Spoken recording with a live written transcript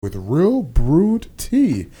with Real Brewed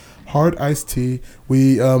Tea, hard iced tea.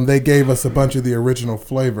 They gave us a bunch of the original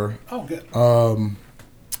flavor. Oh, good.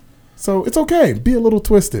 So it's okay. Be a little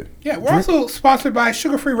twisted. Yeah, we're also sponsored by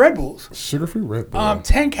Sugar-Free Red Bulls. Sugar-free Red Bull.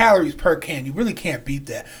 10 calories per can. You really can't beat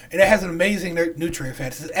that. And it has an amazing nutrient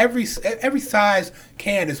factor. Every size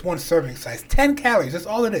can is one serving size. 10 calories. That's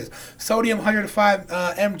all it is. Sodium, 105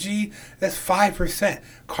 mg. That's 5%.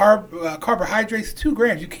 Carbohydrates, 2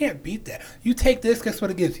 grams. You can't beat that. You take this, guess what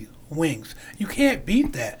it gives you? Wings. You can't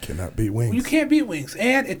beat that. Cannot beat wings. You can't beat wings.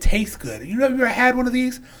 And it tastes good. You know, have you ever had one of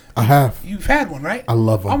these? I have. You've had one, right? I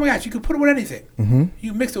love them. Oh my gosh, you can put it with anything. Mm-hmm.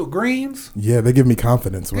 You mix it with greens. Yeah, they give me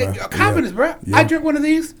confidence. Confidence, bro. Yeah. I drink one of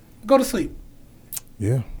these, go to sleep.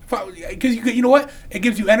 Yeah. Because you know what? It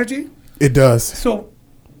gives you energy. It does. So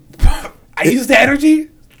I use the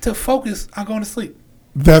energy to focus on going to sleep.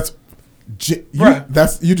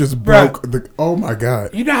 You just broke the. Oh my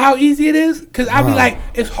god! You know how easy it is? Because I'd be like,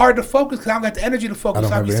 it's hard to focus because I don't got the energy to focus.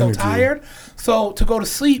 I'd be so tired. So to go to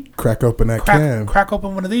sleep, crack open that can. Crack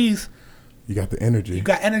open one of these. You got the energy. You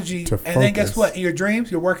got energy, to and focus. then guess what? In your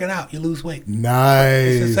dreams, you're working out. You lose weight.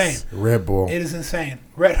 Nice. It's insane. Red Bull. It is insane.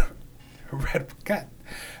 Red. God.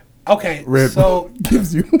 Okay. Red so Bull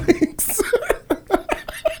gives you wings,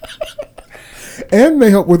 and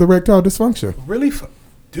they help with erectile dysfunction. Really.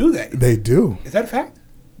 Do they? They do. Is that a fact?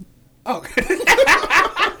 Oh.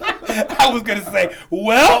 I was going to say,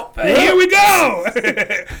 well, here we go.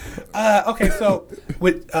 Okay, so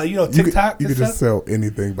with, TikTok You can just sell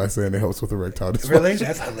anything by saying it helps with erectile dysfunction. Really?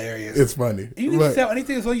 That's hilarious. It's funny. You can sell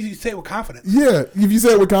anything as long as you say it with confidence. Yeah, if you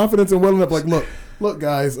say it with confidence and well enough, like, look,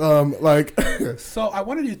 guys, So I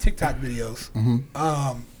want to do TikTok videos. Mm-hmm.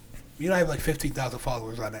 I have like 15,000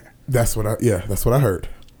 followers on there. That's what I heard.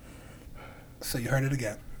 So you heard it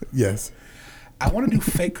again. Yes. I want to do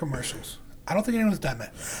fake commercials. I don't think anyone's done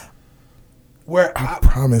that. Where I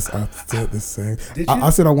promise I said the same. Did you?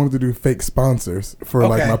 I said I wanted to do fake sponsors for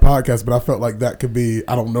like my podcast, but I felt like that could be.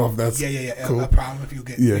 I don't know if that's cool. A problem if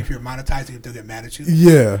you're monetizing, if they'll get mad at you.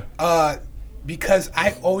 Yeah. Because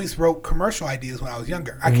I always wrote commercial ideas when I was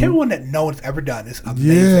younger. I can't one that no one's ever done. It's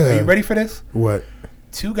amazing. Yeah. Are you ready for this? What?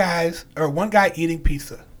 One guy eating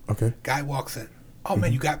pizza. Okay. Guy walks in. Oh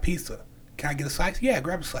man, you got pizza. Can I get a slice? Yeah,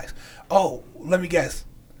 grab a slice. Oh, let me guess.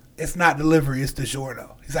 It's not delivery, it's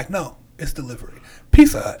DiGiorno. He's like, no, it's delivery.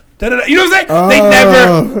 Pizza Hut. Da-da-da. You know what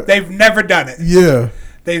I'm saying? They've never done it. Yeah.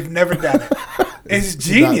 They've never done it. It's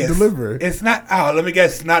genius. Not delivery. It's not, let me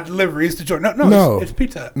guess, it's not delivery, it's DiGiorno. No, it's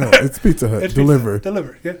Pizza Hut. No, it's Pizza Hut. It's delivery.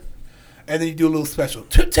 Delivery, yeah. And then you do a little special.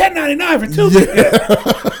 $10.99 for 2.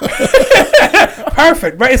 Yeah.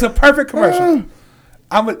 Perfect, right? It's a perfect commercial.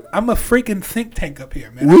 I'm a freaking think tank up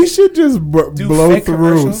here, man. We should just blow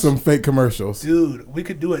through some fake commercials. Dude, we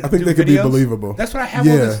could do it. I think they could be believable. That's what I have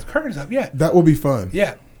all these curtains up, yeah. That will be fun.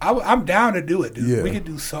 Yeah. I'm down to do it, dude. Yeah. We could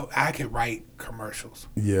do I could write commercials.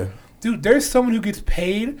 Yeah. Dude, there's someone who gets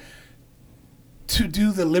paid to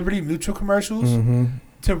do the Liberty Mutual commercials,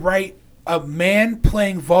 to write a man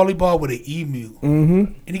playing volleyball with an emu.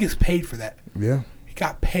 Mm-hmm. And he gets paid for that. Yeah. He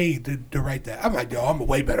got paid to write that. I'm like, yo, I'm a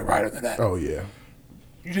way better writer than that. Oh, yeah.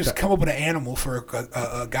 You just come up with an animal for a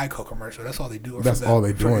Geico commercial. That's all they do. That's all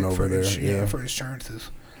they're doing over there. Yeah, for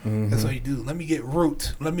insurances. Mm-hmm. That's all you do. Let me get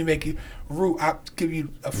Root. Let me make you Root. I'll give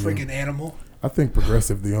you a freaking animal. I think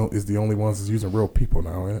Progressive is the only ones that's using real people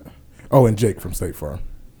now, ain't it? Oh, and Jake from State Farm.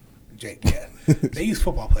 Jake, yeah. They use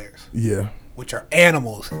football players. Yeah. Which are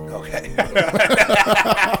animals. Okay.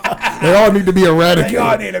 They all need to be eradicated. They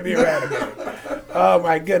all need to be eradicated. Oh,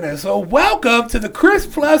 my goodness. So welcome to the Chris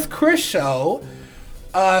Plus Chris Show.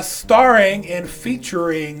 Starring and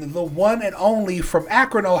featuring the one and only from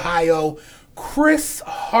Akron, Ohio, Chris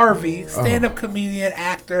Harvey, stand-up comedian,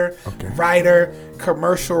 actor, writer,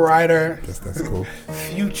 commercial writer. Guess that's cool.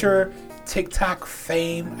 Future TikTok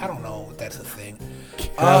fame. I don't know if that's a thing.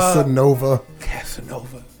 Casanova.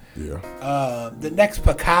 Yeah. The next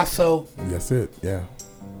Picasso. That's it. Yeah.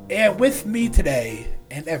 And with me today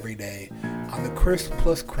and every day on the Chris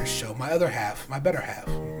Plus Chris Show, my other half, my better half,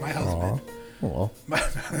 my husband. Well, my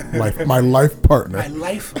life partner. My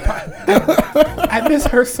life partner. I miss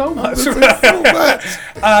her so much.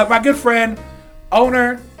 My good friend,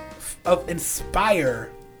 owner of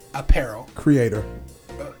Inspire Apparel. Creator.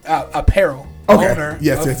 Apparel. Okay. Owner.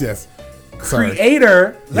 Yes. Sorry.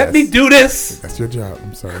 Creator. Let me do this. That's your job.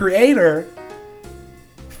 I'm sorry. Creator.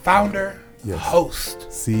 Founder. Host.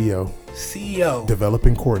 CEO.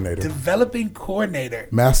 Developing coordinator.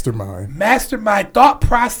 Mastermind. Thought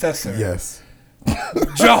processor. Yes.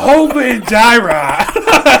 Jehovah and Jireh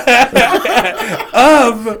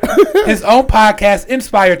of his own podcast,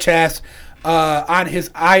 Inspire Chats. on his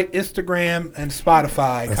Instagram and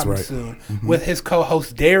Spotify That's coming right. soon with his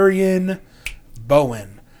co-host Darian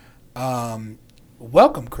Bowen.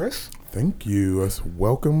 Welcome, Chris. Thank you.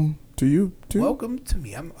 Welcome to you too. Welcome to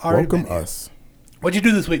me. I'm already Welcome been here. us. What'd you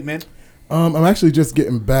do this week, man? I'm actually just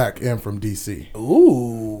getting back in from DC.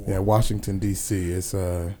 Ooh. Yeah, Washington DC. It's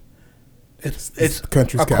It's the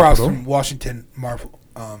country's across capital. from Washington Marvel.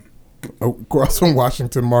 Across from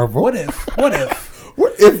Washington Marvel. What if?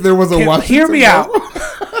 What if there was a Washington? Hear me Marvel?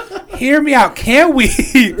 out. Hear me out. Can we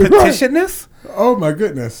petition this? Oh my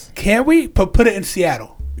goodness. Can we put it in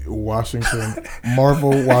Seattle? Washington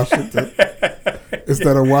Marvel, Washington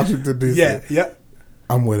instead of Washington DC. Yeah. Yep.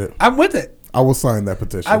 I'm with it. I'm with it. I will sign that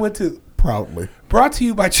petition. I would too. Proudly. Brought to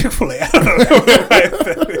you by Chick-fil-A. I don't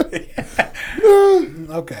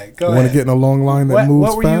know. Okay, go Want ahead. to get in a long line that moves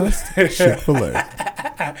what were you- fast? Chick-fil-A.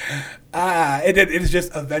 It's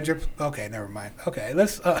just Avenger. Okay, never mind. Okay,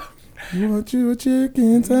 let's. You want you a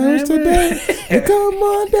chicken sandwich today? And come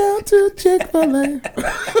on down to Chick-fil-A.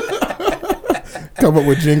 Come up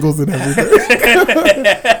with jingles and everything.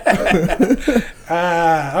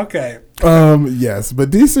 Okay. Yes, but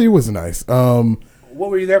DC was nice. What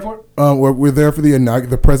were you there for? We're there for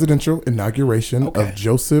the presidential inauguration Okay. of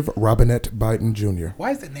Joseph Robinette Biden Jr.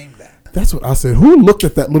 Why is it named that? That's what I said. Who looked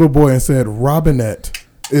at that little boy and said Robinette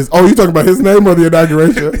is? Oh, you talking about his name or the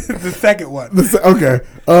inauguration? The second one. Okay.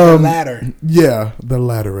 The latter. Yeah, the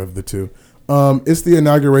latter of the two. It's the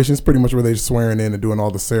inauguration. It's pretty much where they're swearing in and doing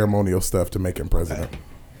all the ceremonial stuff to make him president.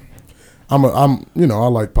 I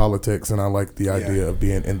like politics and I like the idea of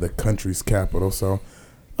being in the country's capital. So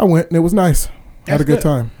I went and it was nice. Had a good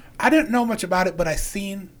time. I didn't know much about it, but I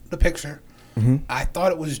seen the picture. I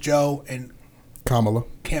thought it was Joe and Kamala.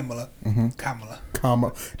 Kamala.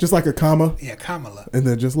 Comma. Just like a comma. Yeah, Kamala. And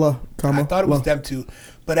then just comma. I thought it was them two,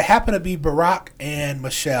 but it happened to be Barack and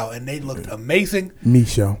Michelle, and they looked amazing.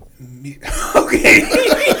 Michelle. Okay.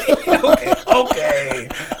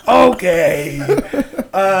 Okay.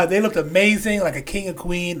 They looked amazing, like a king and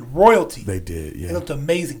queen, royalty. They did, yeah. They looked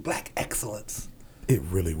amazing, black excellence. It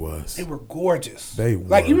really was. They were gorgeous. They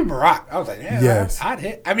like were. even Barack. I was like, yeah, Yes. I'd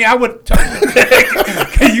hit. I mean, I would.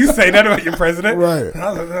 Can you say that about your president? Right. And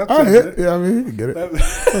I was like, I hit. Yeah, I mean, you can get it.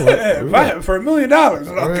 For $1 million.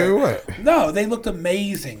 Okay. I mean, what? No, they looked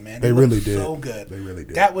amazing, man. They looked really did. So good. They really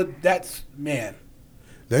did. That's man.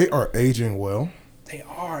 They are aging well. They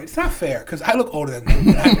are. It's not fair because I look older than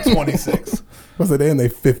them. I'm 26. I said they're in their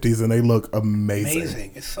 50s and they look amazing.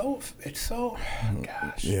 Amazing. It's so.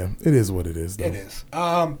 Gosh. Yeah, it is what it is, though. It is.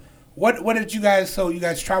 What did you guys? So you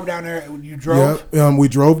guys traveled down there? You drove? Yep. We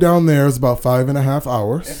drove down there. It's about 5.5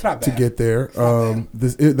 hours It's not to bad. get there.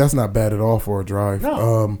 That's not bad at all for a drive.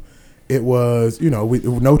 No. It was,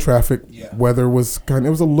 no traffic. Yeah. Weather was it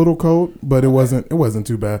was a little cold, but it wasn't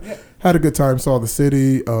too bad. Yeah. Had a good time. Saw the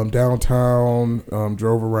city, downtown.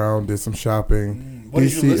 Drove around, did some shopping. What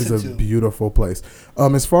did you DC is listen a to? beautiful place.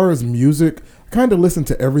 As far as music, I kind of listen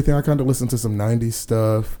to everything. I kind of listen to some 90s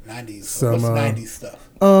stuff. 90s. Some, What's 90s stuff?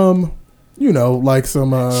 Like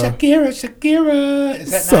some Shakira.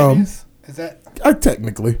 Is that some. 90s? Is that?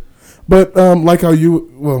 technically. But like how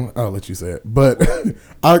I'll let you say it. But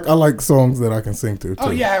I like songs that I can sing to too.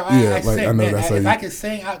 Oh yeah, I sing. I know Man, that's how if you. I can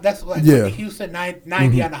sing, that's like Yeah. Whitney Houston 90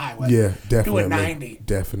 on the highway. Yeah, definitely. Do a 90.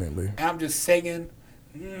 Definitely. And I'm just singing.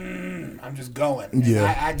 I'm just going. And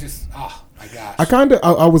Yeah. I just, oh my gosh.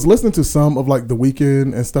 I was listening to some of like The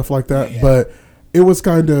Weeknd and stuff like that, Yeah. but it was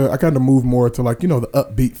I kind of moved more to like the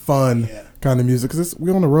upbeat, fun Yeah. kind of music because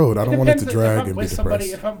we're on the road. I don't want it to Depends drag if I'm and be with somebody.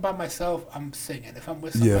 depressed. If I'm by myself, I'm singing. If I'm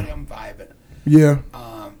with somebody, Yeah. I'm vibing. Yeah,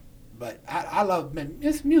 But I love, man,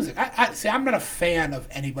 it's music. I see. I'm not a fan of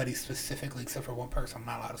anybody specifically except for one person. I'm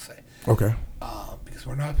not allowed to say okay. because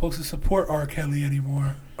we're not supposed to support R. Kelly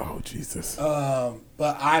anymore. Oh Jesus.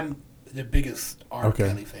 But I'm the biggest R. Okay.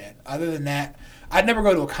 Kelly fan. Other than that, I'd never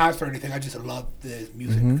go to a concert or anything. I just love the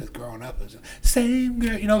music because growing up, it was just, same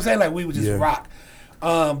girl. You know what I'm saying? Like we would just Yeah. rock.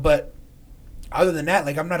 But other than that,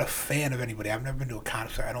 like I'm not a fan of anybody. I've never been to a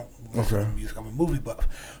concert. I don't listen Okay. to music. I'm a movie buff.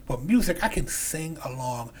 But music, I can sing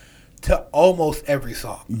along to almost every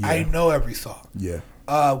song. Yeah. I know every song. Yeah.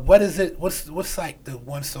 What is it? What's like the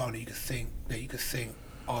one song that you can sing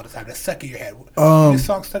all the time? That's stuck in your head. Any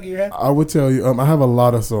song stuck in your head? I would tell you, I have a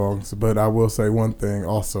lot of songs, but I will say one thing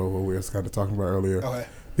also what we were kind of talking about earlier. Okay.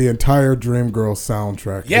 The entire Dreamgirls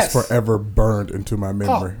soundtrack Yes. is forever burned into my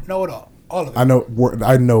memory. Oh, know it all of it.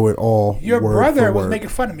 I know it all. Your word brother for was word. making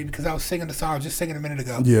fun of me because I was singing the song I was just singing a minute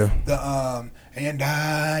ago. Yeah. The and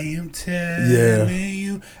I am telling Yeah.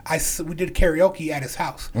 you, we did karaoke at his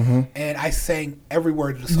house, and I sang every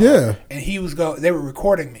word of the song. Yeah. And he was they were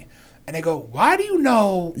recording me, And they go, why do you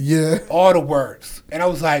know Yeah. all the words? And I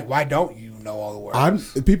was like, why don't you know all the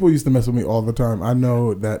words? People used to mess with me all the time. I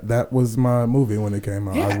know that was my movie when it came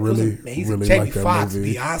out. Yeah, I really, it was amazing. really Jamie liked that Foxx,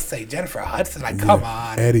 movie. Beyonce, Jennifer Hudson, like, come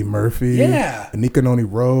on. Eddie Murphy. Yeah. Anika Noni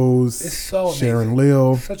Rose. It's so amazing. Sharon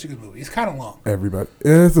Lill. Such a good movie. It's kind of long. Everybody.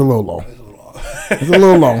 It's a little long. It's a little long. It's a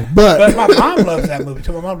little long. But my mom loves that movie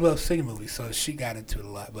too. My mom loves singing movies, so she got into it a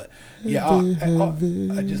lot. But yeah,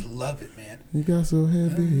 I just love it, man. You got so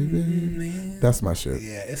heavy, baby. That's my shit.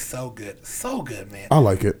 Yeah, it's so good. So good, man. I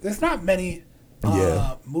like it. There's not many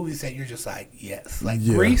movies that you're just like, yes. Like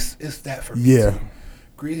Yeah. Grease is that for me. Yeah. Too.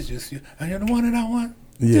 Grease just, you're the one that I want.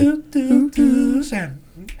 Yeah. Do.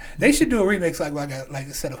 They should do a remix like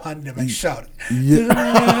instead of hunting them, like shout it.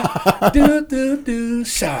 Yeah. Do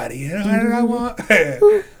shout it. You know what I want.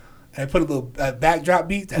 And put a little backdrop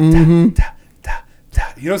beat. Da, da, da, da.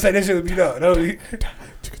 You know what I'm saying? That shit would be no. The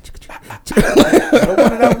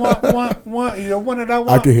one that I want. You know, one that I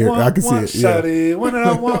want. I can hear it. I can see it. Shout it. One that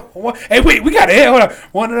I want. Hey, wait, we got it. Hold on.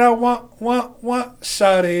 One that I want.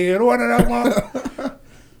 Shout it. One that I want.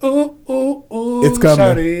 Ooh. It's coming.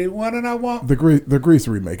 Shout it. One that I want. The Grease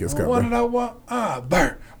remake is coming. One that I want.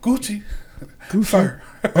 Burr. Gucci. Fur.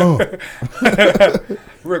 Oh.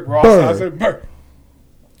 Rick Ross. Burr. I said Burr.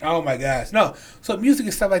 Oh my gosh. No. So music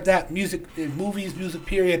and stuff like that, music, movies, music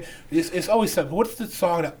period, it's always something. What's the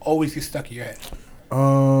song that always gets stuck in your head?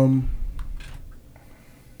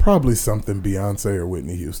 Probably something Beyonce or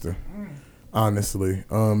Whitney Houston. Honestly.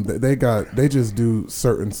 They just do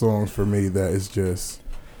certain songs for me that is just,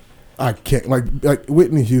 I can't, like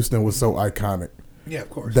Whitney Houston was so iconic. Yeah, of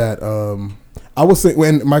course. That I will sing,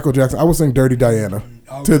 when Michael Jackson, I will sing Dirty Diana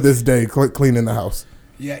to this day, cleaning the house.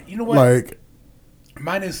 Yeah, you know what? Like,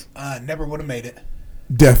 mine is Never Would Have Made It.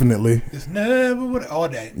 definitely. It's never would all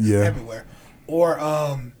day. Yeah. Everywhere.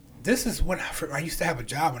 Or this is when I used to have a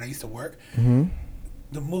job when I used to work. Mm-hmm.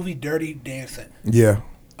 The movie Dirty Dancing. Yeah.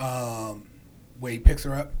 Where he picks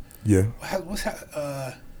her up. Yeah. What's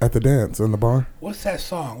that? At the dance in the bar. What's that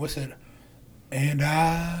song? What's it? And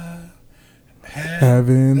I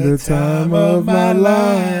Having the time of my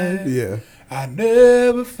life. Yeah. I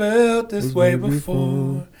never felt this way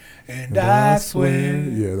before. And I swear,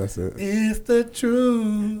 yeah, that's it. It's the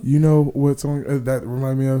truth. You know what song that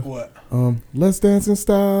remind me of? What? Let's dance in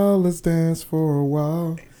style. Let's dance for a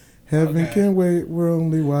while. Heaven can wait. We're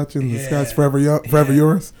only watching the skies. Forever young, forever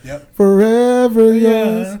yours. Yep. Forever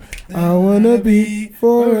yours. I wanna be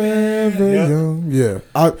forever young. Yeah.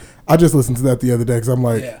 I just listened to that the other day because I'm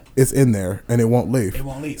like, it's in there and it won't leave. It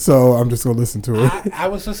won't leave. So I'm just gonna listen to it. I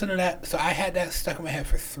was listening to that, so I had that stuck in my head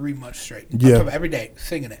for 3 months straight. Yeah. Every day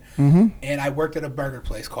singing it. Mm-hmm. And I worked at a burger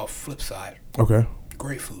place called Flipside. Okay.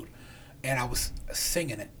 Great food. And I was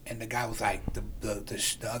singing it, and the guy was like,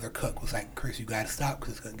 the other cook was like, Chris, you gotta stop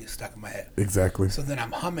because it's gonna get stuck in my head. Exactly. So then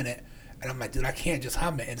I'm humming it, and I'm like, dude, I can't just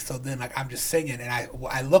hum it. And so then like I'm just singing, and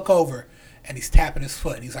I look over, and he's tapping his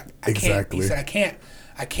foot, and he's like, I can't. He said,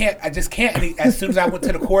 I just can't. And as soon as I went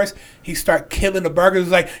to the chorus, he started killing the burger. He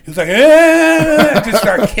was like, just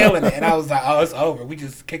start killing it. And I was like, oh, it's over. We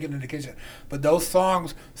just kick it in the kitchen. But those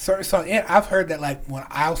songs, certain songs, and I've heard that like when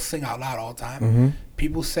I'll sing out loud all the time,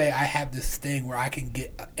 people say I have this thing where I can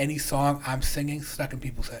get any song I'm singing stuck in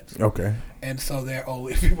people's heads. Okay. And so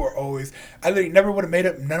people are always, I literally never would have made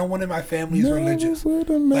it. No one in my family is religious.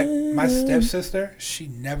 Like my stepsister, she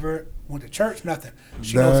never went to church, nothing.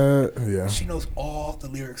 She knows all the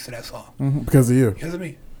lyrics to that song. Because of you. Because of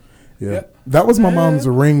me. Yeah. Yep. That was my mom's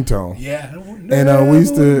ringtone. Yeah. And we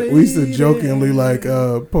used to jokingly like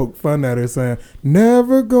poke fun at her saying,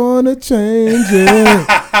 never gonna change it.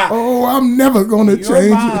 Oh, I'm never gonna change it.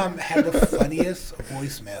 Your mom had the funniest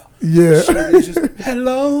voicemail. Yeah. She was just,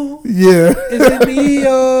 hello. Yeah. Is it me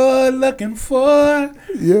you're looking for?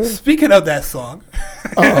 Yeah. Speaking of that song.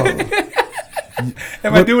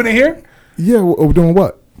 Am I doing it here? Yeah. We're doing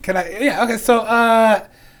what? Can I? Yeah. Okay. So,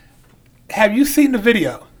 have you seen the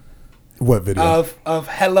video? What video? Of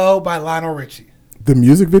 "Hello" by Lionel Richie. The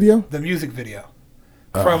music video? The music video.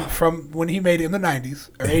 From when he made it in the 90s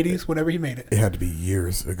or 80s, whenever he made it. It had to be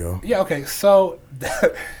years ago. Yeah. Okay. So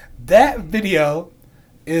that video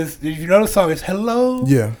is. Did you know the song is "Hello"?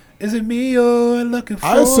 Yeah. Is it me you're looking for?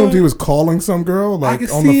 I assumed he was calling some girl like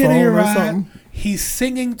on the phone or something. He's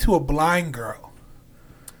singing to a blind girl.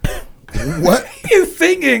 What? He's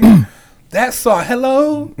singing that song,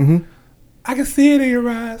 "Hello." Mm-hmm. I can see it in your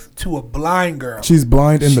eyes, to a blind girl. She's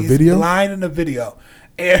blind in the video? She's blind in the video.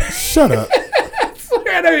 And shut up. I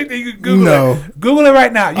swear on everything. You can Google No. it. Google it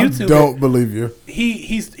right now. YouTube. I don't believe you.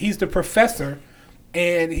 He's the professor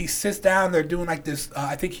and he sits down. They're doing like this.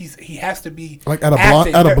 I think he has to be Like at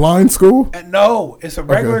acting. a blind school. No, it's a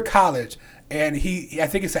regular college, and I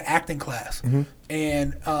think it's an acting class, Mm-hmm.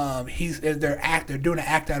 and they're doing an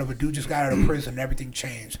act out of a dude just got out of prison and everything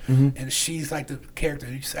changed, Mm-hmm. and she's like the character.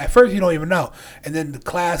 At first you don't even know, and then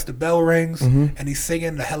the bell rings, Mm-hmm. and he's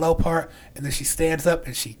singing the hello part, and then she stands up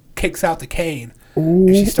and she kicks out the cane,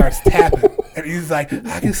 and she starts tapping, and he's like,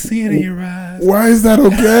 I can see it in your eyes. Why is that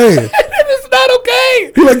okay? It's not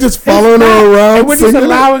okay. He like just following her around. And when he's singing it?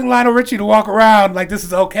 allowing Lionel Richie to walk around like this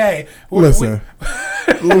is okay. Listen,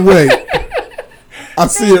 wait. I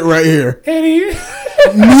see it right here. And he,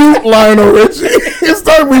 Mute Lionel Richie. It's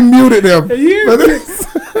time we muted him. this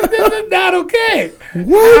is not okay.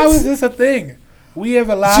 What? How is this a thing? We have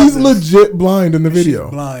allowed. She's this. legit blind in the video.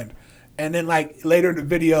 She's blind. And then like later in the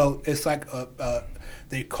video, it's like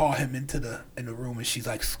they call him into the room and she's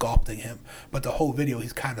like sculpting him. But the whole video,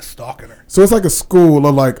 he's kind of stalking her. So it's like a school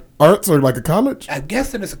of like arts or like a college. I'm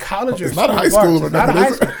guessing it's a college or It's not a high of arts. school or It's not a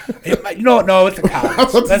nothing, high is school. It might, no, it's a college. I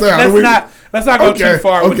was about to say, Let's not go too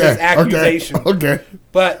far with this accusation. Okay.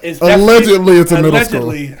 But it's Allegedly, it's a middle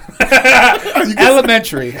school.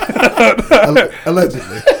 Elementary.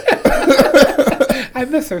 Allegedly. I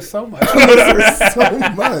miss her so much. So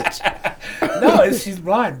much. No, she's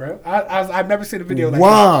blind, bro. I've never seen a video like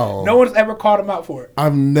Wow. that. No one's ever called him out for it.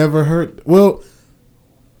 I've never heard. Well,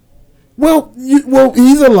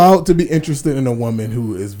 he's allowed to be interested in a woman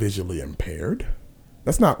who is visually impaired.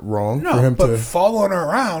 That's not wrong for him but to. following her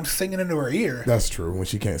around, singing into her ear. That's true when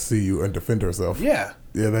she can't see you and defend herself. Yeah.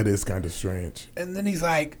 Yeah, that is kind of strange. And then he's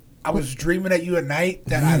like, I was dreaming at you at night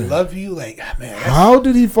that I love you. Like, man, How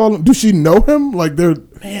did he fall? Do she know him? Like they're.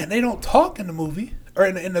 man, they don't talk in the movie or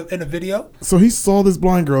in the video. So he saw this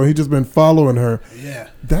blind girl. He just been following her. Yeah.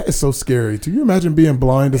 That is so scary. Do you imagine being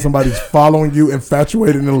blind and somebody's following you,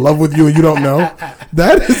 infatuated, in love with you, and you don't know?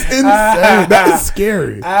 That is insane. That is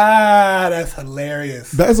scary. That's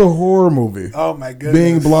hilarious. That is a horror movie. Oh my goodness.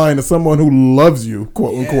 Being blind to someone who loves you,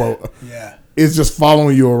 quote unquote, Yeah. is just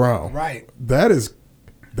following you around. Right.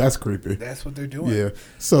 That's creepy. That's what they're doing. Yeah.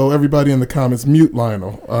 So everybody in the comments, mute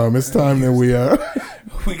Lionel. It's time that we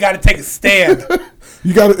We got to take a stand.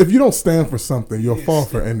 you got to if you don't stand for something, you'll fall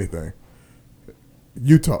for anything.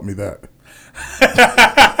 You taught me that.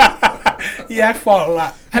 Yeah, I fall a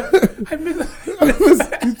lot. I miss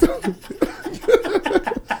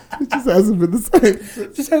It just hasn't been the same.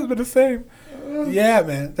 It just hasn't been the same. Yeah,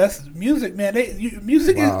 man. That's music, man.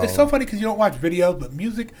 Music is it's so funny because you don't watch videos, but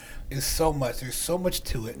music is so much. There's so much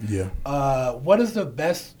to it. Yeah. What is the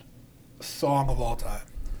best song of all time?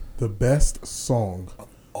 The best song.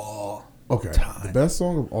 All The best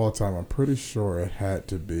song of all time. I'm pretty sure it had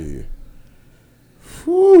to be.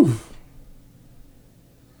 Whew.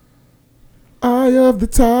 Eye of the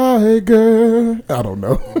Tiger. I don't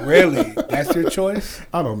know. Really? That's your choice?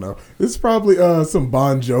 I don't know. It's probably some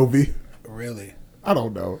Bon Jovi. Really? I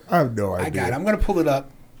don't know. I have no idea. I got it. I'm gonna pull it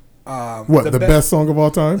up. What the best song of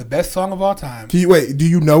all time? The best song of all time. Can you wait? Do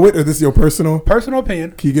you know it, or this is your personal? Personal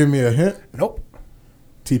opinion. Can you give me a hint? Nope.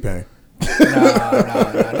 T-Pain.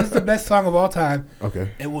 No. This is the best song of all time.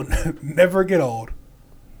 Okay. It will never get old.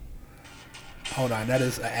 Hold on, that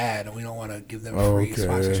is an ad, and we don't want to give them free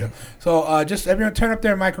sponsorship. So just everyone turn up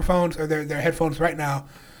their microphones or their headphones right now.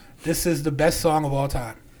 This is the best song of all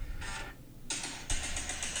time.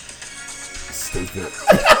 Stupid.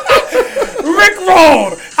 Rick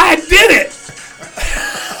rolled. I did it.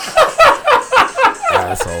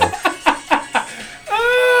 Asshole.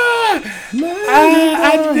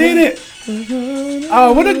 I did it.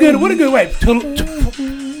 Oh, what a good way.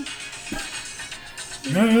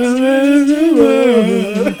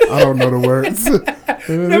 I don't know the words.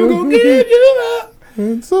 Never gonna give you up.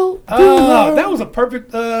 And so, that was a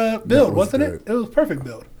perfect build, was wasn't it? It was a perfect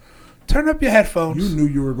build. Turn up your headphones. you knew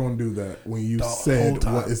you were going to do that when you The whole said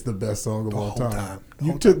time. what is the best song of all whole time. time. The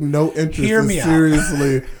You whole took no interest Hear in me out.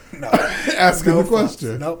 seriously No. asking the folks.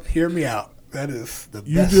 question. Nope. Hear me out. That is the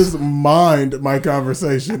You best. just mined my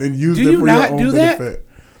conversation and used Do it you for not your own do that? benefit.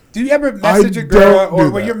 Do you ever message a girl, don't or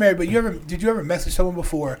do when that. you're married? But did you ever message someone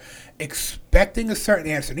before, expecting a certain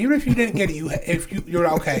answer, and even if you didn't get it, you're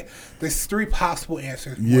like, okay, there's 3 possible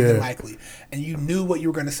answers more than Yeah. likely, and you knew what you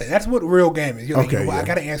were going to say. That's what real game is. You're like, Okay, you know what, yeah. I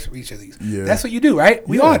got to answer each of these. Yeah. That's what you do, right?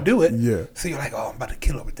 We Yeah, all do it. yeah. So you're like, oh, I'm about to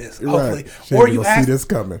kill her with this. You're Hopefully, right. She or ain't you gonna see ask this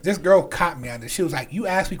coming. This girl caught me on this. She was like, you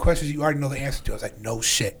ask me questions you already know the answer to. I was like, no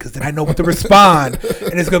shit, because then I know what to respond,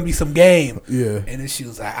 and it's going to be some game. Yeah. And then she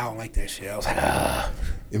was like, I don't like that shit. I was like, ah.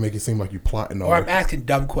 It make it seem like you plotting Or on I'm it. asking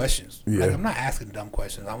dumb questions. Yeah. Like, I'm not asking dumb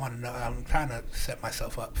questions. I want to know. I'm trying to set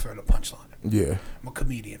myself up for the punchline. Yeah. I'm a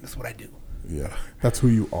comedian. That's what I do. Yeah. That's who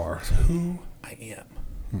you are. Who I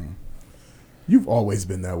am. You've always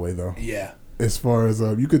been that way, though. Yeah. As far as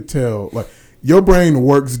you could tell, like your brain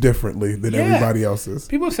works differently than everybody else's.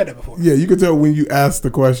 People have said that before. Yeah, you could tell when you ask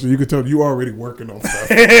the question. You could tell you already working on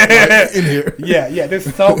stuff like, in here. Yeah.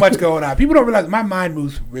 There's so much going on. People don't realize my mind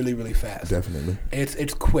moves really, really fast. Definitely.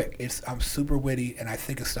 It's quick. I'm super witty and I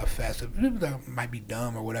think of stuff fast. So people that might be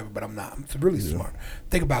dumb or whatever, but I'm not. I'm really smart.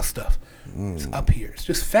 Think about stuff. It's up here. It's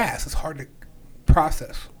just fast. It's hard to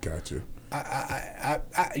process. Got you.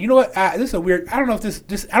 You know what? This is a weird. I don't know if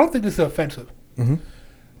this. I don't think this is offensive.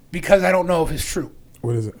 Because I don't know if it's true.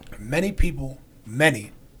 What is it? Many people,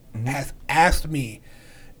 has asked me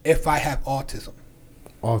if I have autism.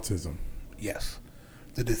 Autism. Yes.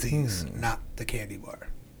 The disease, not the candy bar.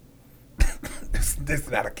 This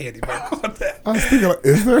is not a candy bar called that. I was thinking, like,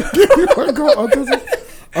 is there a candy bar called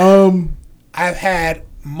autism? I've had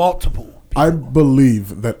multiple people. I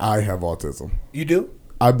believe that I have autism. You do?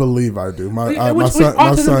 I believe I do. My autism,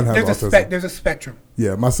 son has autism. There's a spectrum.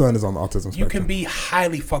 Yeah, my son is on the autism spectrum. You can be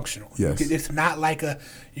highly functional. Yes. It's not like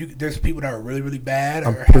there's people that are really, really bad.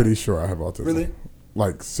 I'm pretty sure I have autism. Really?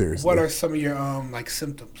 Like, seriously. What are some of your like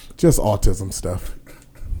symptoms? Just autism stuff.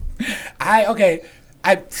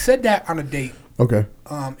 I said that on a date. Okay.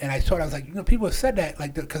 And I was like, people have said that,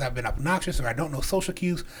 like, because I've been obnoxious or I don't know social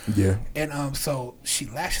cues. Yeah. And so she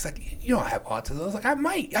laughed. She's like, you don't have autism. I was like, I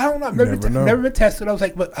might. I don't know. I've never been tested. I was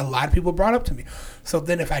like, but a lot of people brought up to me. So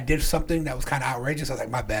then if I did something that was kind of outrageous, I was like,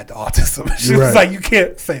 my bad to autism. She was like, you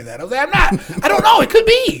can't say that. I was like, I'm not. I don't know. It could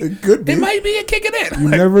be. It could be. It might be. It kicking in. You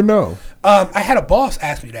never know. I had a boss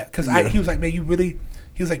ask me that because he was like, man, you really.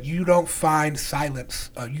 He was like, you don't find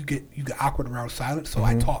silence. You get awkward around silence, so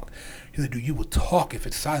I talk. He was like, dude, you will talk if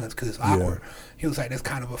it's silence because it's awkward. Yeah. He was like, that's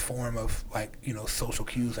kind of a form of, like, social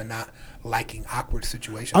cues and not liking awkward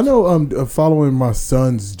situations. I know following my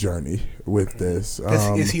son's journey with this.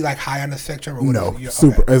 Is he, like, high on the spectrum? Or what no,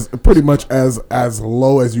 super. Okay. As pretty much as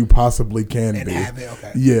low as you possibly can and be. Have it,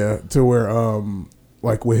 okay. Yeah, to where...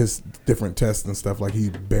 like with his different tests and stuff, like he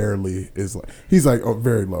barely is like he's like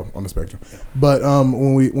very low on the spectrum. But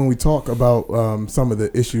when we talk about some of the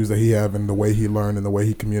issues that he have and the way he learned and the way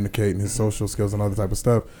he communicate and his social skills and all that type of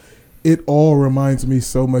stuff, it all reminds me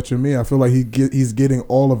so much of me. I feel like he's getting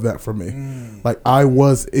all of that from me. Like I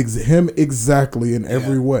was him exactly in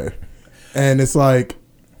every way, and it's like,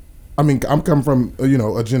 I mean, I'm coming from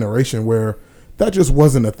a generation where that just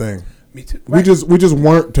wasn't a thing. Me too. Right. We just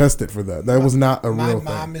weren't tested for that. That was not a real thing.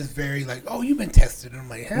 My mom is very like, oh, you've been tested. And I'm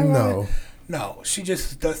like, hell no. She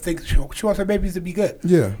just does think she wants her babies to be good.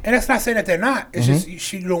 Yeah. And that's not saying that they're not. It's just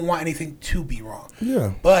she don't want anything to be wrong.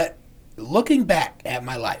 Yeah. But looking back at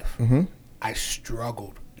my life, I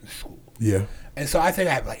struggled in school. Yeah. And so I think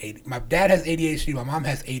I have like ADHD. My dad has ADHD. My mom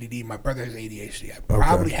has ADD. My brother has ADHD. I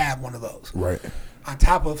probably have one of those. Right. On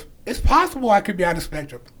top of, it's possible I could be on the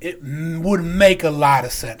spectrum. It would make a lot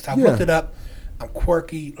of sense. I looked it up. I'm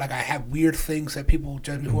quirky. Like I have weird things that people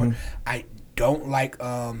judge me for. I don't like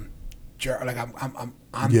I'm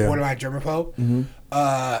borderline germaphobe.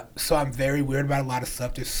 So I'm very weird about a lot of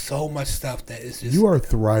stuff. There's so much stuff that is just. You are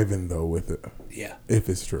thriving though with it. Yeah. If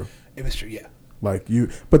it's true. If it's true, yeah. Like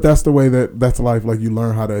but that's the way that's life. Like you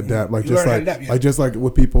learn how to adapt. Like just like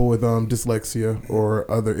with people with dyslexia or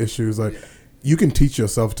other issues, like. Yeah. You can teach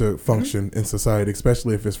yourself to function in society,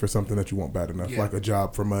 especially if it's for something that you want bad enough, like a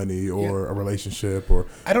job for money or a relationship or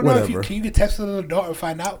I don't whatever. know if can you get tested as an adult and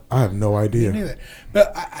find out? I have no idea. Me neither.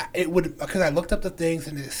 But it would, because I looked up the things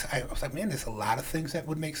and I was like, man, there's a lot of things that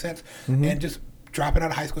would make sense. And just dropping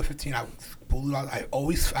out of high school at 15, I was bullied.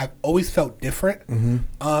 I've always felt different.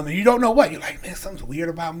 And you don't know what. You're like, man, something's weird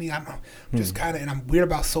about me. I'm just kind of, and I'm weird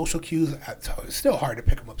about social cues. It's still hard to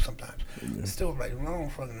pick them up sometimes. It's still like, I don't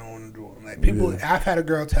fucking know what to do. Like people, I've had a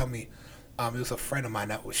girl tell me, it was a friend of mine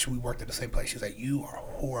that we worked at the same place. She's like, you are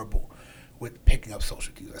horrible with picking up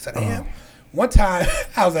social cues. I said, I am. One time,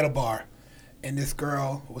 I was at a bar, and this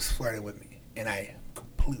girl was flirting with me, and I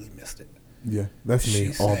completely missed it. Yeah, that's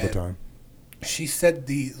me all the time. She said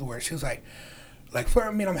these words. She was like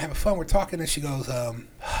flirting me, and I'm having fun. We're talking, and she goes,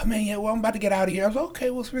 man, yeah, well, I'm about to get out of here. I was like,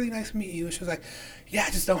 okay, well, it's really nice to meet you. And she was like, yeah,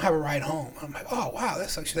 I just don't have a ride home. I'm like, oh, wow,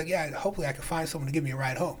 that sucks. She's like, yeah, hopefully I can find someone to give me a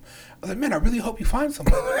ride home. I was like, man, I really hope you find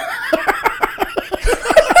someone.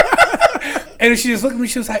 And she just looked at me.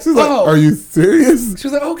 She was like, oh. Are you serious? She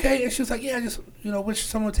was like, okay. And she was like, yeah, I just, wish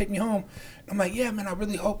someone would take me home. I'm like, yeah, man, I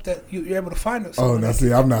really hope that you're able to find us. Oh, now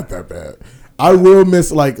see, I'm not that bad. I will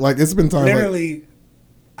miss, like it's been time. Literally,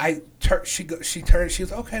 she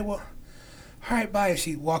was okay, well, all right, bye. And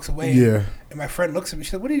she walks away. Yeah. And my friend looks at me.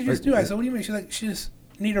 She's like, what did you just do? I said, what do you mean? She's like, she just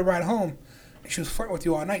needed a ride home. And she was flirting with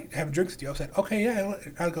you all night, having drinks with you. I said, okay, yeah.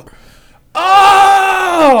 I'll go.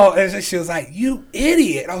 oh, and then she was like, "You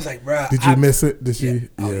idiot!" I was like, "Bruh." Did you miss it? Did she? Yeah.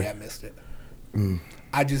 Oh yeah, I missed it.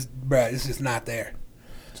 I just, bruh, it's just not there.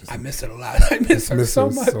 I miss it a lot. I miss her so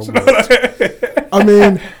much. I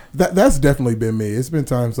mean, that's definitely been me. It's been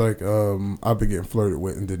times like I've been getting flirted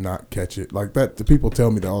with and did not catch it. Like that, the people tell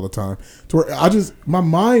me that all the time. To where I just, my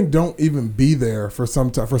mind don't even be there for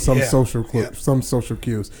some social some social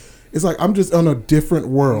cues. It's like I'm just on a different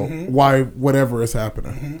world. Why whatever is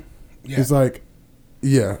happening. It's like,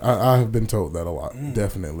 yeah, I have been told that a lot.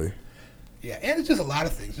 Definitely. Yeah, and it's just a lot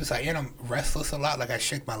of things. Just like, and I'm restless a lot. Like I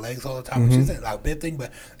shake my legs all the time, which isn't like a big thing,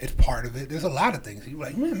 but it's part of it. There's a lot of things. You're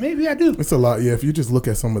like, man, maybe I do. It's a lot. Yeah, if you just look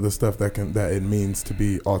at some of the stuff that it means to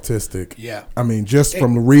be autistic. Yeah. I mean, just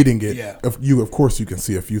from reading it, of course you can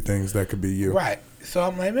see a few things that could be you. Right. So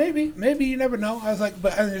I'm like, maybe you never know. I was like,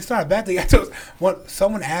 but it's not a bad thing.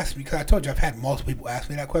 Someone asked me, because I told you I've had multiple people ask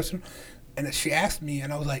me that question, and she asked me,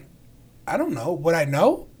 and I was like, I don't know. Would I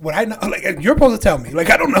know? Like, you're supposed to tell me.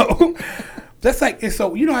 Like, I don't know. That's like,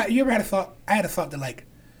 so, you know, you ever had a thought? I had a thought that, like,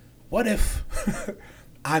 what if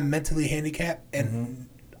I'm mentally handicapped and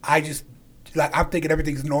I just, like, I'm thinking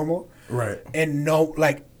everything's normal. Right. And no,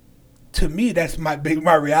 like, to me, that's my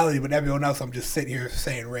reality, but everyone else, I'm just sitting here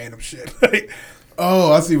saying random shit. Like,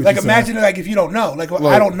 oh, I see what like, you're imagine, saying. like, if you don't know. Like,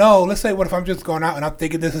 I don't know. Let's say, what if I'm just going out and I'm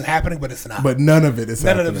thinking this is happening, but it's not. But none of it is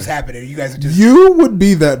happening. None of it is happening. You guys are just... You would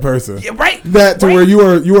be that person. Yeah, right. That to where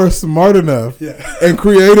you are smart enough and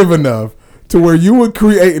creative enough to where you would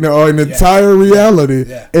create an entire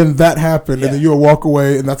reality and that happened. And then you'll walk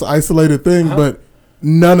away and that's an isolated thing, but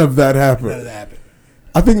none of that happened. None of that happened.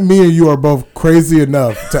 I think me and you are both crazy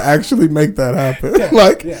enough to actually make that happen.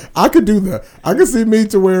 I could do that. I could see me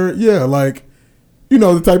to where, like, you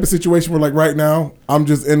know, the type of situation where, like, right now, I'm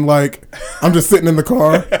just sitting in the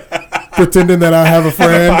car, pretending that I have a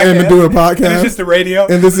friend and to do a podcast. And it's just the radio.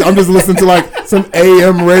 And I'm just listening to, like, some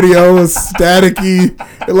AM radio, staticky,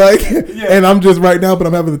 like, and I'm just right now, but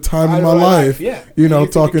I'm having the time of my life, you know,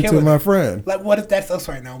 talking to my friend. Like, what if that's us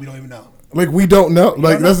right now? We don't even know. Like, we don't know.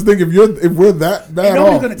 Like, that's the thing. If we're that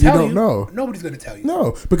off, you don't know. Nobody's going to tell you.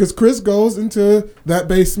 No, because Chris goes into that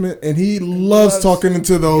basement and he loves talking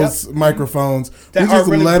into those microphones. That we just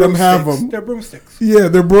really let him have them. They're broomsticks. Yeah,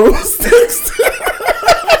 they're broomsticks.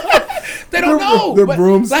 They don't know. They're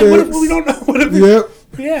broomsticks. Like, what if we don't know? What if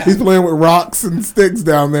Yeah. He's playing with rocks and sticks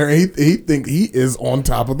down there, and he think he is on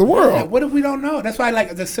top of the world. Yeah, what if we don't know? That's why,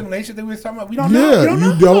 like, the simulation that we were talking about, we don't know. Yeah,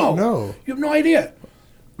 you don't know. You have no idea.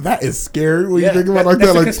 That is scary when you think about it like that.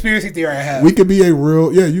 That's a like, conspiracy theory I have. We could be a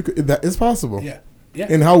real, you could, that is possible. Yeah.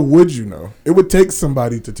 And how would you know? It would take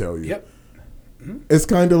somebody to tell you. Yep. It's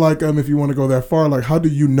kind of like, if you want to go that far, like, how do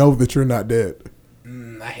you know that you're not dead?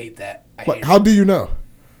 I hate that. How do you know?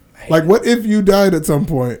 Like, what if you died at some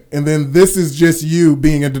point, and then this is just you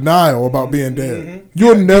being in denial about being dead?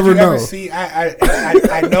 You'll never know. See,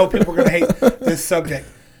 I know people are gonna hate this subject.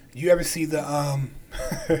 You ever see the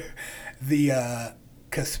the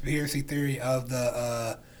conspiracy theory of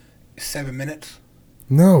the 7 minutes?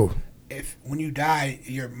 No. If when you die,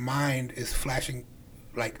 your mind is flashing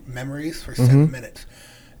like memories for 7 minutes,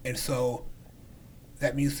 and so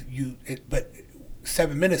that means but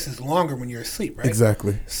 7 minutes is longer when you're asleep, right?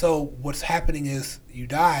 Exactly. So what's happening is you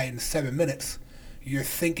die in 7 minutes. You're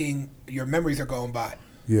thinking your memories are going by,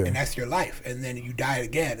 and that's your life. And then you die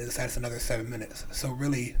again, and that's another 7 minutes. So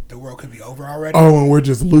really, the world could be over already. Oh, and we're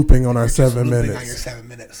just looping on our 7 minutes. Looping on your 7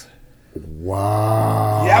 minutes.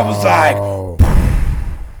 Wow. Yeah, I was like,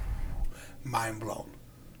 mind blown.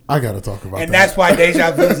 I got to talk about that. And that's why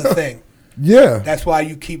deja vu is a thing. Yeah. That's why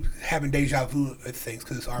you keep having deja vu with things,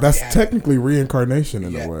 because it's already That's happened. technically reincarnation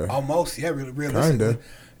in a way. Almost, really, realistically. Kinda.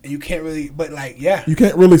 And you can't really, but like, you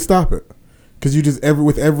can't really stop it, because you just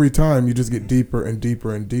with every time you just get deeper and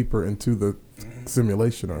deeper and deeper into the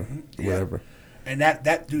simulation or whatever. And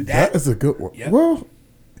that is a good one. Yep. Well,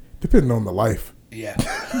 depending on the life. Yeah.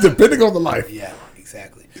 Depending on the life. Yeah.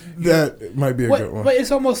 Exactly. That might be a good one. But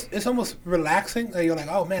it's almost relaxing. Like, you're like,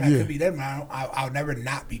 oh man, I could be dead, but I'll never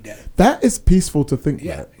not be dead. That is peaceful to think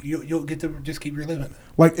that. You'll get to just keep reliving it.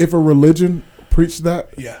 Like, if a religion preached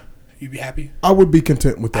that, you'd be happy. I would be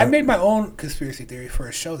content with that. I made my own conspiracy theory for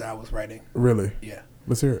a show that I was writing. Really? Yeah.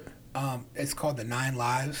 Let's hear it. It's called the 9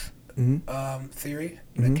 Lives theory.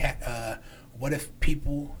 What if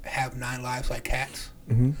people have 9 lives like cats?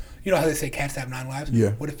 You know how they say cats have 9 lives?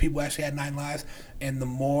 Yeah. What if people actually had 9 lives? And the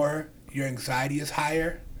more your anxiety is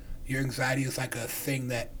higher, your anxiety is like a thing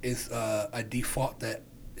that is a default that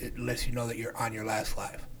it lets you know that you're on your last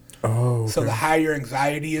life. Oh. Okay. So the higher your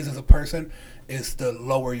anxiety is as a person, is the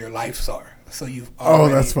lower your lives are. So you've Oh,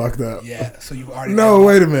 already, that's fucked up. Yeah, so you've already. No,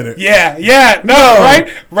 wait a minute. Yeah, no,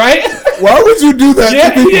 right? Why would you do that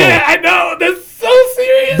to people? Yeah, I know. That's so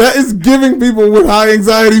serious. That is giving people with high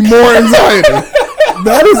anxiety more anxiety.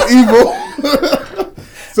 That is evil.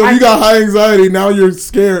 So if you got high anxiety, now you're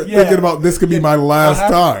scared thinking about this could be my last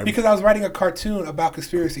time. Because I was writing a cartoon about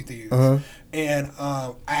conspiracy theories. And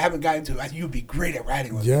I haven't gotten to it. You'd be great at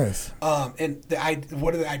writing with Yes. And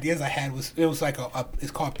one of the ideas I had was, it was like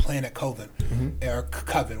it's called Planet Coven, or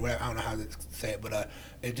Coven, whatever, I don't know how to say it, but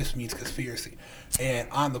it just means conspiracy. And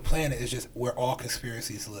on the planet is just where all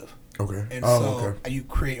conspiracies live. Okay. And you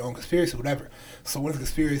create your own conspiracy, whatever. So one of the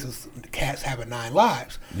conspiracies, the cats have 9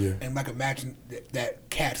 lives. Yeah. And like imagine that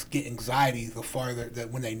cats get anxiety the farther that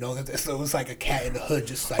when they know that. So it's like a cat in the hood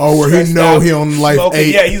just like where he know he on life smoking.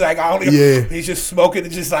 8. Yeah, he's like he's just smoking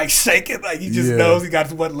and just like shaking, like he just knows he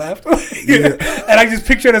got one left. And I just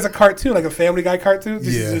picture it as a cartoon, like a Family Guy cartoon.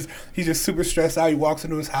 He's just super stressed out. He walks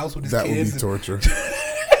into his house with his kids. That would be torture.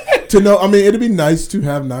 To know, I mean, it'd be nice to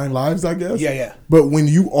have 9 lives, I guess. Yeah. But when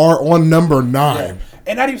you are on number 9,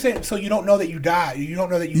 and not even saying, so you don't know that you died, you don't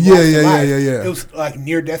know that you lost your life. Yeah. It was like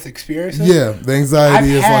near death experiences. Yeah, the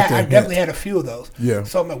anxiety is like that. I've definitely had a few of those. Yeah.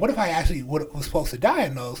 So I'm like, what if I actually was supposed to die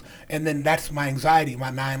in those, and then that's my anxiety, my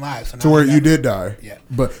 9 lives. So to where you did die. Yeah.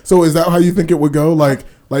 But so is that how you think it would go? Like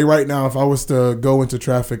right now, if I was to go into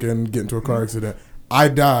traffic and get into a car accident, I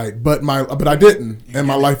died, but I didn't, and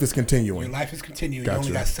my life is continuing. Your life is continuing. Gotcha.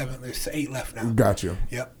 You only got there's 8 left now. Got you.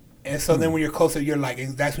 Yep. And so then when you're closer, you're like,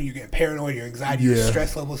 that's when you're getting paranoid, your anxiety, your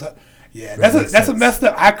stress levels up. Yeah, that's a messed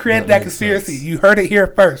up. I created that conspiracy. Sense. You heard it here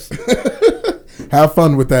first. Have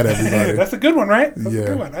fun with that, everybody. That's a good one, right? That's a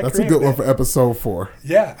good one. That's a good one for episode 4.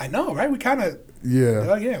 Yeah, I know, right? We kind of. Yeah.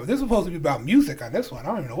 Oh, yeah. This is supposed to be about music on this one. I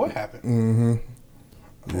don't even know what happened.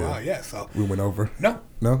 Mm-hmm. Yeah. Wow, yeah. So we went over. No.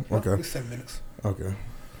 Okay. It's 7 minutes. Okay.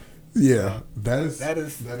 Yeah, that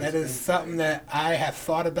is something that I have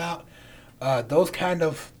thought about. Those kind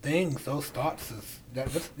of things, those thoughts,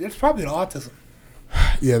 it's probably autism.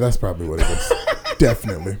 Yeah, that's probably what it is.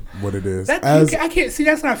 Definitely what it is. I can't see.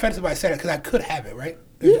 That's not offensive. I said it because I could have it, right?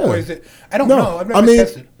 Yeah. Or is it? I don't know. I've never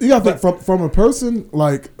tested. You got to think from a person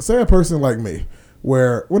say a person like me,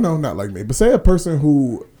 not like me, but say a person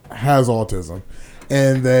who has autism.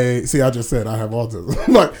 And they see, I just said I have autism.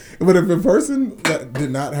 But if a person that did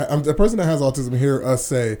not have, a person that has autism hear us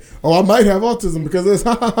say, "Oh, I might have autism because of this,"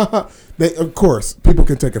 they, of course, people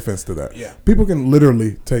can take offense to that. Yeah, people can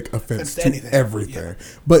literally take offense to everything. Yeah.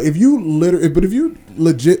 But if you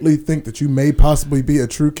legitly think that you may possibly be a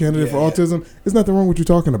true candidate for autism, there's nothing wrong with you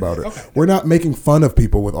talking about it. Okay. We're not making fun of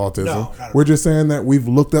people with autism. No, we're just saying that we've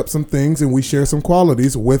looked up some things and we share some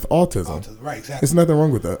qualities with autism. Right, exactly. There's nothing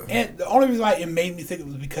wrong with that. And the only reason why it made me think it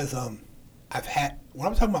was because I've had, when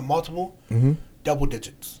I'm talking about multiple, double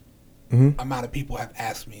digits amount of people have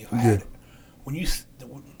asked me if I had it. When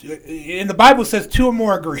in the Bible says 2 or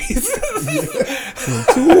more agrees.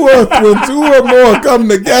 When 2 or more come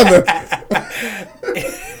together.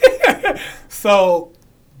 So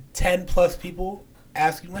 10 plus people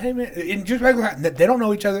ask you, hey man, in just regular, they don't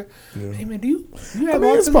know each other. Yeah. Hey man, do you have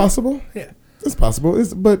autism? It's possible. Yeah. It's possible.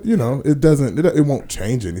 But it won't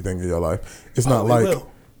change anything in your life. It's not like. Will.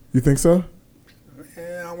 You think so?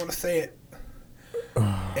 Yeah, I want to say it.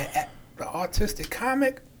 The autistic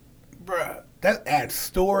comic, bruh, that adds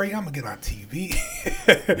story. I'm gonna get on TV.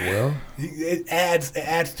 Well, it adds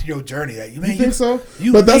to your journey. You think so?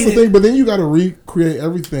 But that's the thing. But then you got to recreate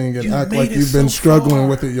everything and act like you've been struggling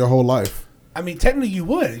with it your whole life. I mean, technically you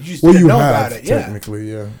would. You just didn't know about it.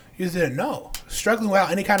 Technically, yeah. You just didn't know. Struggling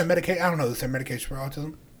without any kind of medication. I don't know. Is there medication for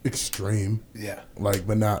autism? Extreme. Yeah.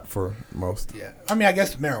 But not for most. Yeah. I mean, I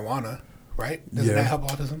guess marijuana, right? Doesn't that help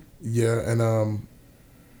autism? Yeah, and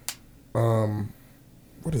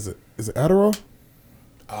what is it? Is it Adderall?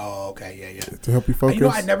 Oh, okay, yeah. To help you focus.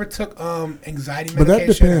 I never took anxiety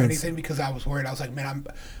medication or anything because I was worried. I was like, man,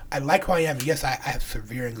 I like who I am. Yes, I have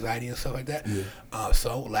severe anxiety and stuff like that. Yeah.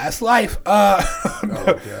 So last life. No,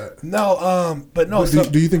 but no.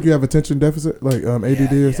 Do you think you have attention deficit, like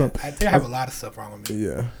ADD or something? I think I have a lot of stuff wrong with me.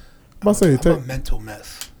 Yeah. I'm a mental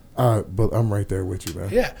mess. But I'm right there with you, man.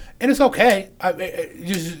 Yeah, and it's okay.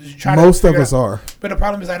 Just try Most of us are. But the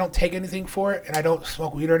problem is I don't take anything for it, and I don't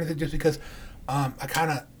smoke weed or anything just because I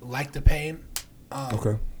kind of like the pain.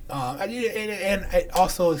 Okay. And it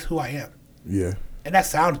also is who I am. Yeah. And that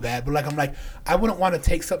sounds bad, but I wouldn't want to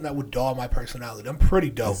take something that would dull my personality. I'm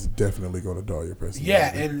pretty dope. It's definitely going to dull your personality.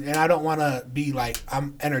 Yeah, and I don't want to be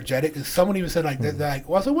I'm energetic. And someone even said they're like,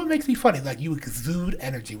 well, so what makes me funny? Like you exude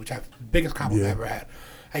energy, which I've biggest compliment I ever had.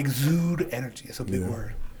 I exude energy. It's a big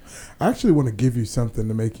word. I actually want to give you something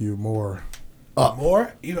to make you more up.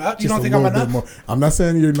 More? You Just don't a think I'm little bit enough? more. I'm not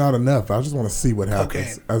saying you're not enough. I just want to see what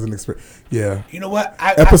happens Okay. as an experience. Yeah. You know what?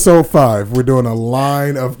 Episode 5, we're doing a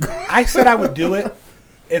line of. I said I would do it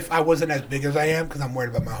if I wasn't as big as I am because I'm worried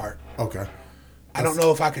about my heart. Okay. I don't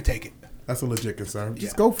know if I could take it. That's a legit concern.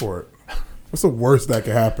 Just Yeah. go for it. What's the worst that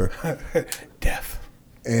could happen? Death.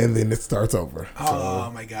 And then it starts over.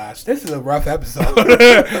 Oh my gosh, this is a rough episode.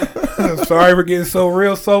 I'm sorry we're getting so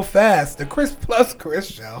real so fast. The Chris Plus Chris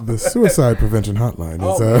show. The suicide prevention hotline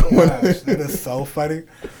is. Oh my gosh, that is so funny.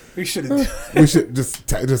 We should have. We should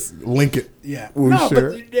just link it. Yeah. We'll No,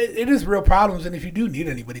 share but it is real problems, and if you do need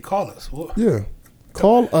anybody, call us. Yeah.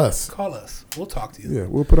 Call us. Call us. We'll talk to you. Yeah,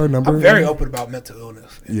 we'll put our number. I'm very open about mental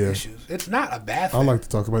illness and Yeah. issues. It's not a bad I thing. like to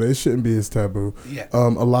talk about it. It shouldn't be as taboo. Yeah. A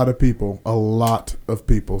lot of people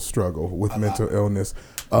struggle with mental illness.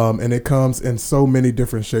 And it comes in so many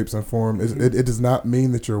different shapes and forms. It does not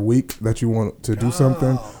mean that you're weak, that you want to do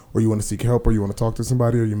something, or you want to seek help, or you want to talk to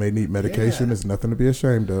somebody, or you may need medication. Yeah. There's nothing to be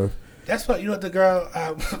ashamed of. That's what the girl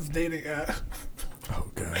I was dating. Oh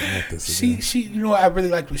God, not this She again. what I really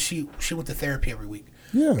liked was she went to therapy every week.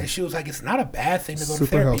 Yeah. And she was like, it's not a bad thing to go to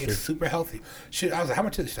Super therapy. healthy. It's super healthy. I was like, how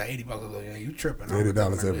much is it? She's like, $80. I was like, yeah, you tripping.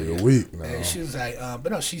 $80 every week. No. And she was like, but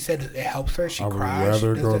no, she said it helps her. She I'd cries.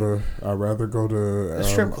 rather go to a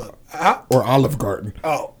strip club. or Olive Garden.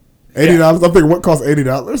 Oh. $80. I'm thinking what costs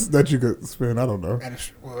 $80 that you could spend. I don't know.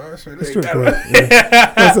 Strip club.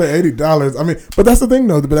 Yeah. I say $80. I mean, but that's the thing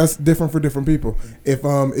though. But that's different for different people. If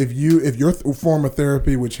your form of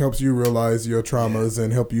therapy, which helps you realize your traumas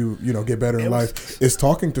and help you get better in life, is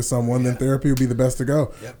talking to someone, then therapy would be the best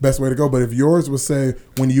best way to go. But if yours was say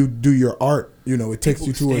when you do your art, it takes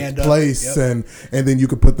you to a place and then you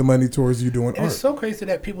could put the money towards you doing art. It's so crazy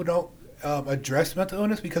that people don't address mental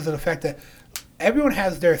illness because of the fact that everyone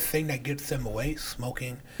has their thing that gets them away: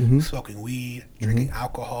 smoking, smoking weed, drinking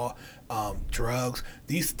alcohol, drugs.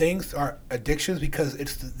 These things are addictions because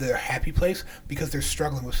it's their happy place because they're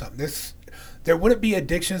struggling with something. There wouldn't be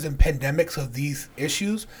addictions and pandemics of these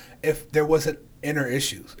issues if there wasn't inner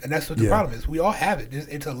issues, and that's what the problem is. We all have it.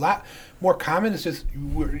 It's a lot more common. It's just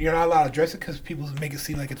you're not allowed to address it because people make it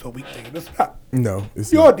seem like it's a weak thing. It's not. No,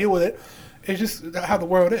 it's you not. all deal with it. It's just how the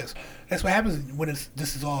world is. That's what happens when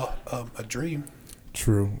this is all a dream.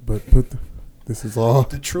 True, but this is all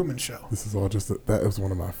The Truman Show. This is all that was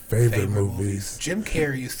one of my favorite movies. Jim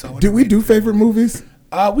Carrey is so. Did we do favorite movies?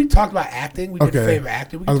 We talked about acting. We did Okay. favorite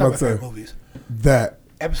acting. We I can was talk about about to favorite movies. That.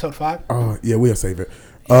 Episode 5. Oh yeah, we'll save it.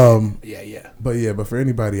 Yeah. But for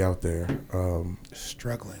anybody out there,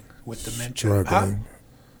 Struggling with dementia. struggling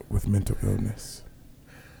with mental illness,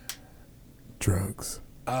 drugs.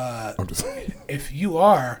 I'm just If you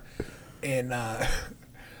are, and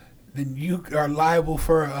then you are liable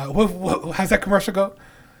for how's that commercial go?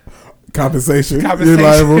 compensation. You're Compensation.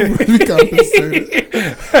 liable to be compensated.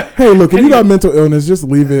 Hey, look, if you got mental illness, just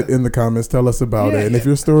leave it in the comments. Tell us about it. And if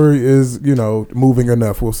your story is, moving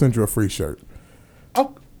enough, we'll send you a free shirt.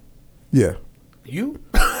 Oh, Yeah. you?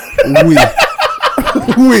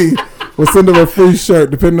 We will send them a free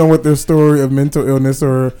shirt depending on what their story of mental illness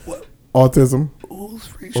or autism. Who's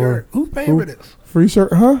free shirt? Who's paying for this? Free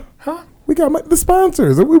shirt, huh? Huh? We got the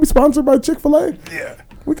sponsors. Are we sponsored by Chick-fil-A? Yeah.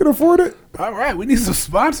 We can afford it. All right, we need some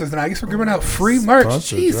sponsors, and I guess we're giving out free merch.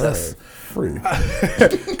 Sponsored, Jesus. right. Free.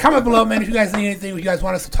 Comment below, man, if you guys need anything, if you guys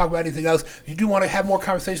want us to talk about anything else, if you do want to have more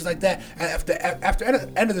conversations like that, and after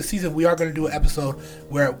end of the season, we are going to do an episode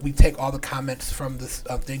where we take all the comments from this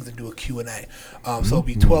things and do a Q&A. So it'll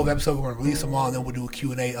be 12 episodes. We're going to release them all, and then we'll do a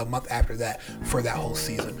Q&A a month after that for that whole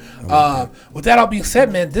season. With that all being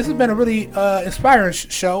said, man, this has been a really inspiring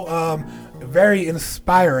show. Very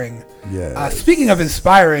inspiring. Yes. Speaking of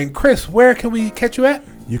inspiring, Chris, where can we catch you at?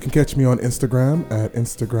 You can catch me on Instagram at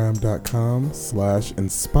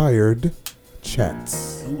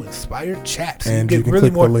instagram.com/inspiredchats. Ooh, inspired chats. And you can really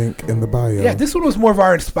click the link in the bio. Yeah, this one was more of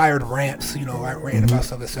our inspired rants. I ran about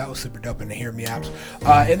stuff that was super dope and to hear me out.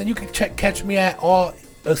 And then you can catch me at all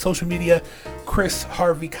social media, Chris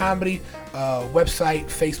Harvey Comedy, website,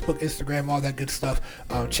 Facebook, Instagram, all that good stuff.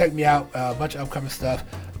 Check me out. A bunch of upcoming stuff.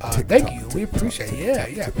 Thank you. We appreciate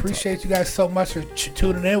it. Yeah. Appreciate you guys so much for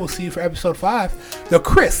tuning in. We'll see you for episode 5, the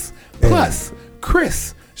Chris Plus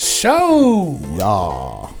Chris Show.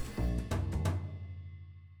 Yeah.